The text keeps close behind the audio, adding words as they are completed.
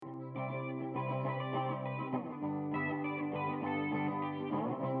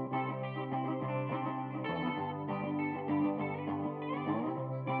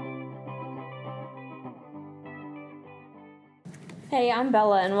Hey, I'm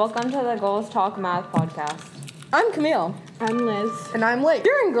Bella, and welcome to the Girls Talk Math podcast. I'm Camille. I'm Liz. And I'm Lee.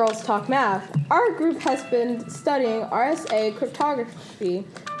 During Girls Talk Math, our group has been studying RSA cryptography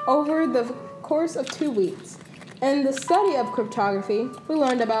over the course of 2 weeks. In the study of cryptography, we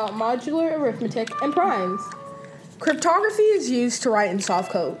learned about modular arithmetic and primes. Cryptography is used to write and solve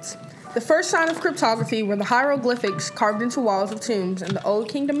codes. The first sign of cryptography were the hieroglyphics carved into walls of tombs in the Old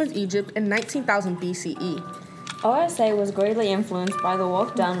Kingdom of Egypt in 19,000 BCE. RSA was greatly influenced by the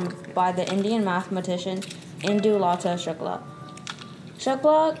work done by the Indian mathematician Indulata Shukla.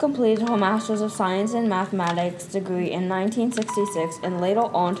 Shukla completed her Master's of Science in Mathematics degree in 1966 and later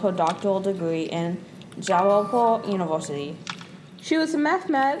earned her doctoral degree in Jabalpur University. She was a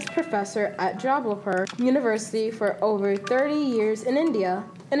mathematics professor at Jabalpur University for over 30 years in India.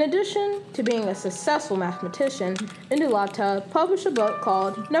 In addition to being a successful mathematician, Indulata published a book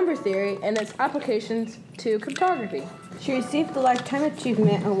called Number Theory and its applications to cryptography. She received the Lifetime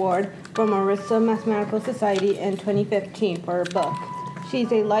Achievement Award from Orissa Mathematical Society in 2015 for her book. She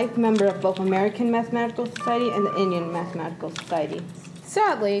is a life member of both American Mathematical Society and the Indian Mathematical Society.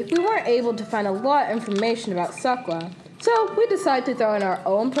 Sadly, we weren't able to find a lot of information about Shukla, so we decided to throw in our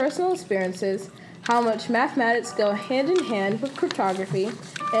own personal experiences, how much mathematics go hand in hand with cryptography,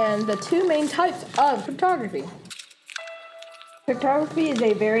 and the two main types of cryptography. Cryptography is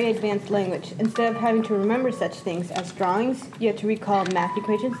a very advanced language. Instead of having to remember such things as drawings, you have to recall math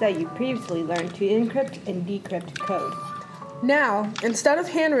equations that you previously learned to encrypt and decrypt code. Now, instead of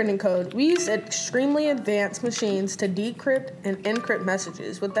handwritten code, we use extremely advanced machines to decrypt and encrypt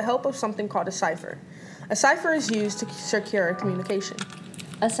messages with the help of something called a cipher. A cipher is used to secure communication.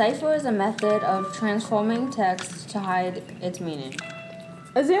 A cipher is a method of transforming text to hide its meaning.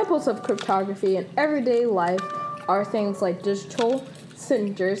 Examples of cryptography in everyday life are things like digital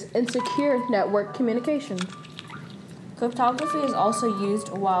signatures and secure network communication. Cryptography is also used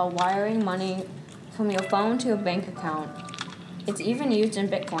while wiring money from your phone to a bank account. It's even used in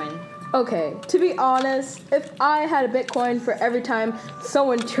Bitcoin. Okay, to be honest, if I had a Bitcoin for every time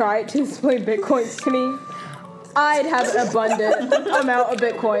someone tried to explain Bitcoins to me, I'd have an abundant amount of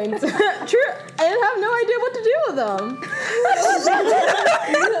Bitcoins. True, and have no idea what to do with them.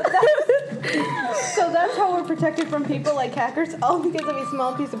 So that's how we're protected from people like hackers, all because of a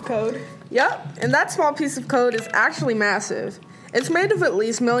small piece of code. Yep, and that small piece of code is actually massive. It's made of at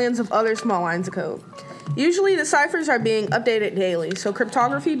least millions of other small lines of code. Usually the ciphers are being updated daily, so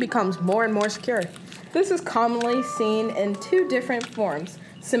cryptography becomes more and more secure. This is commonly seen in two different forms,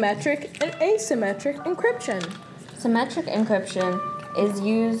 symmetric and asymmetric encryption. Symmetric encryption is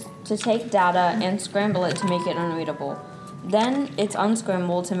used to take data and scramble it to make it unreadable. Then it's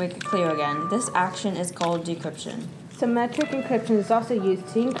unscrambled to make it clear again. This action is called decryption. Symmetric encryption is also used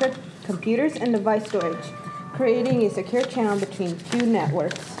to encrypt computers and device storage, creating a secure channel between two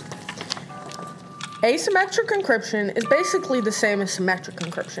networks. Asymmetric encryption is basically the same as symmetric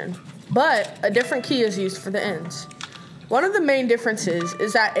encryption, but a different key is used for the ends. One of the main differences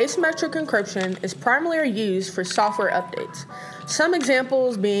is that asymmetric encryption is primarily used for software updates, some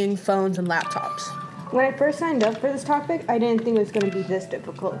examples being phones and laptops. When I first signed up for this topic, I didn't think it was going to be this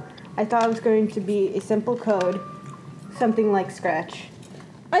difficult. I thought it was going to be a simple code, something like Scratch.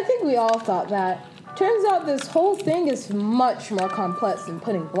 I think we all thought that. Turns out this whole thing is much more complex than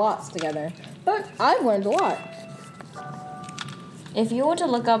putting blocks together, but I've learned a lot. If you were to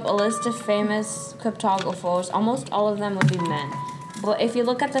look up a list of famous cryptographers, almost all of them would be men. But if you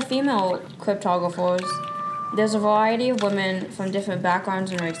look at the female cryptographers, there's a variety of women from different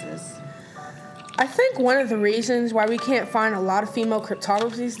backgrounds and races. I think one of the reasons why we can't find a lot of female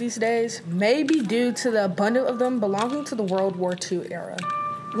cryptographers these days may be due to the abundance of them belonging to the World War II era.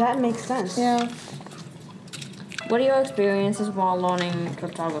 That makes sense. Yeah. What are your experiences while learning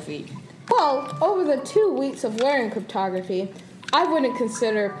cryptography? Well, over the 2 weeks of learning cryptography, I wouldn't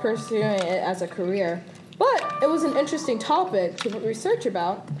consider pursuing it as a career, but it was an interesting topic to research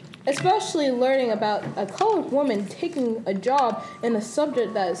about, especially learning about a colored woman taking a job in a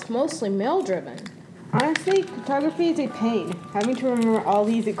subject that is mostly male-driven. Honestly, cryptography is a pain. Having to remember all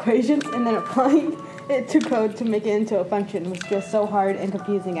these equations and then applying it to code to make it into a function was just so hard and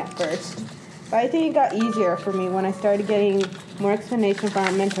confusing at first. But I think it got easier for me when I started getting more explanation from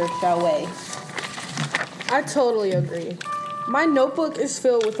our mentor, Xiao Wei. I totally agree. My notebook is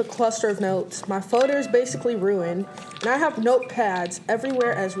filled with a cluster of notes. My folder is basically ruined, and I have notepads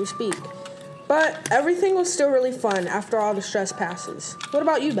everywhere as we speak. But everything was still really fun after all the stress passes. What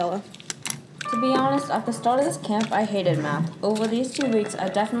about you, Bella? To be honest, at the start of this camp, I hated math. Over these 2 weeks, I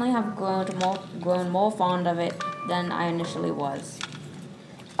definitely have grown more fond of it than I initially was.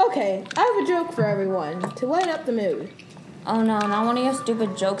 Okay, I have a joke for everyone to lighten up the mood. Oh no, not one of your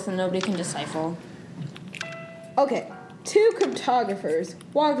stupid jokes that nobody can decipher. Okay, two cryptographers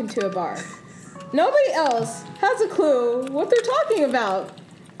walk into a bar. Nobody else has a clue what they're talking about.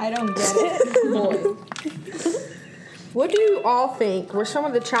 I don't get it. Boy. What do you all think were some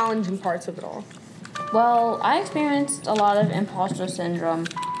of the challenging parts of it all? Well, I experienced a lot of imposter syndrome,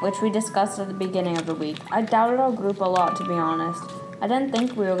 which we discussed at the beginning of the week. I doubted our group a lot, to be honest. I didn't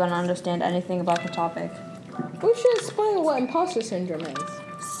think we were going to understand anything about the topic. We should explain what imposter syndrome is.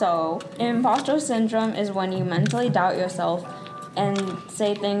 So, imposter syndrome is when you mentally doubt yourself and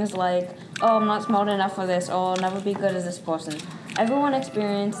say things like, oh, I'm not smart enough for this, or I'll never be good as this person. Everyone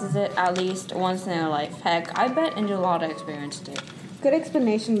experiences it at least once in their life. Heck, I bet Indulata experienced it. Good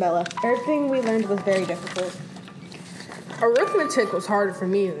explanation, Bella. Everything we learned was very difficult. Arithmetic was harder for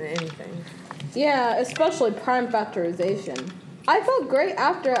me than anything. Yeah, especially prime factorization. I felt great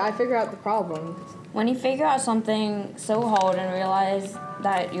after I figured out the problem. When you figure out something so hard and realize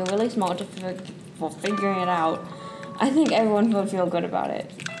that you're really smart for figuring it out, I think everyone would feel good about it.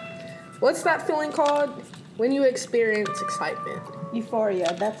 What's that feeling called? When you experience excitement.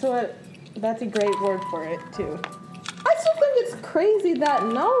 Euphoria. That's a great word for it, too. I still think it's crazy that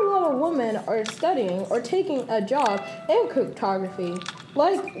not a lot of women are studying or taking a job in cryptography.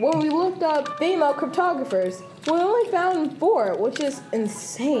 Like, when we looked up female cryptographers, we only found 4, which is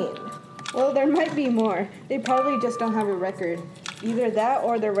insane. Well, there might be more. They probably just don't have a record. Either that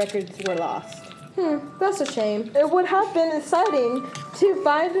or their records were lost. That's a shame. It would have been exciting to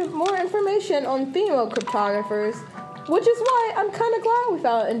find more information on female cryptographers, which is why I'm kind of glad we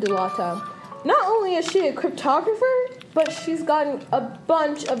found Indulata. Not only is she a cryptographer, but she's gotten a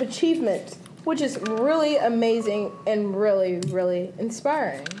bunch of achievements, which is really amazing and really, really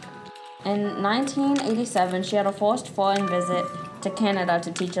inspiring. In 1987, she had a forced foreign visit to Canada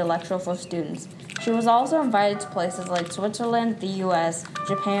to teach a lecture for students. She was also invited to places like Switzerland, the US,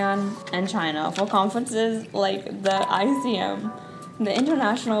 Japan, and China for conferences like the ICM, the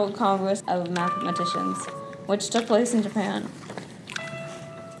International Congress of Mathematicians, which took place in Japan.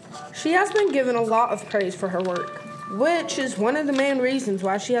 She has been given a lot of praise for her work, which is one of the main reasons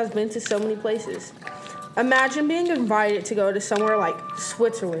why she has been to so many places. Imagine being invited to go to somewhere like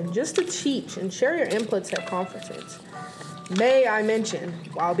Switzerland just to teach and share your inputs at conferences. May I mention,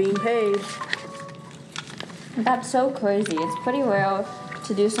 while being paid. That's so crazy. It's pretty rare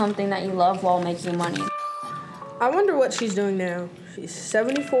to do something that you love while making money. I wonder what she's doing now. She's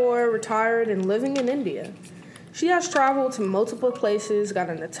 74, retired, and living in India. She has traveled to multiple places,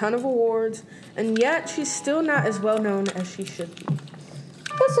 gotten a ton of awards, and yet she's still not as well known as she should be.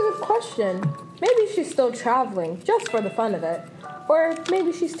 That's a good question. Maybe she's still traveling, just for the fun of it. Or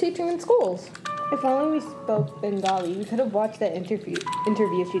maybe she's teaching in schools. If only we spoke Bengali, we could have watched that interview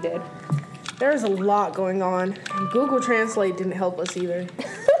she did. There's a lot going on, and Google Translate didn't help us either.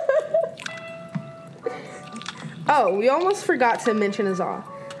 Oh, we almost forgot to mention Azal.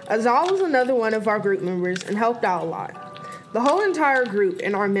 Azal was another one of our group members and helped out a lot. The whole entire group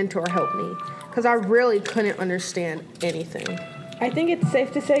and our mentor helped me, because I really couldn't understand anything. I think it's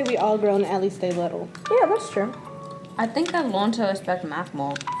safe to say we all grown at least a little. Yeah, that's true. I think I've learned to respect math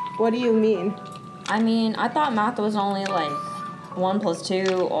more. What do you mean? I mean, I thought math was only like 1 plus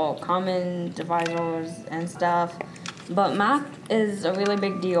 2 or common divisors and stuff. But math is a really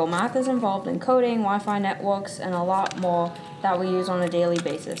big deal. Math is involved in coding, Wi-Fi networks, and a lot more that we use on a daily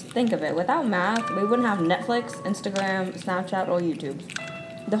basis. Think of it. Without math, we wouldn't have Netflix, Instagram, Snapchat, or YouTube.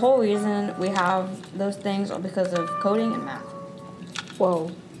 The whole reason we have those things are because of coding and math.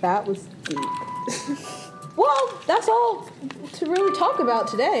 Whoa, that was deep. Well, that's all to really talk about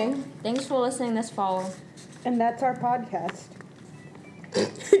today. Thanks for listening this fall. And that's our podcast.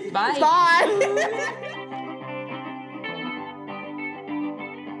 Bye. Bye!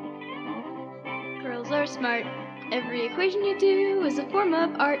 Girls are smart. Every equation you do is a form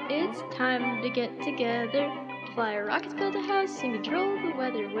of art. It's time to get together. Fly a rocket, build a house, and control the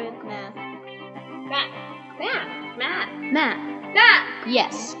weather with math. Math. Math. Math. Math. Math.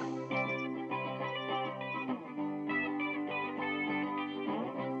 Yes.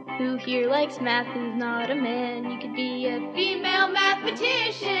 Who here likes math? Who's not a man? You could be a female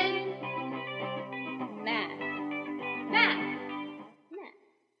mathematician.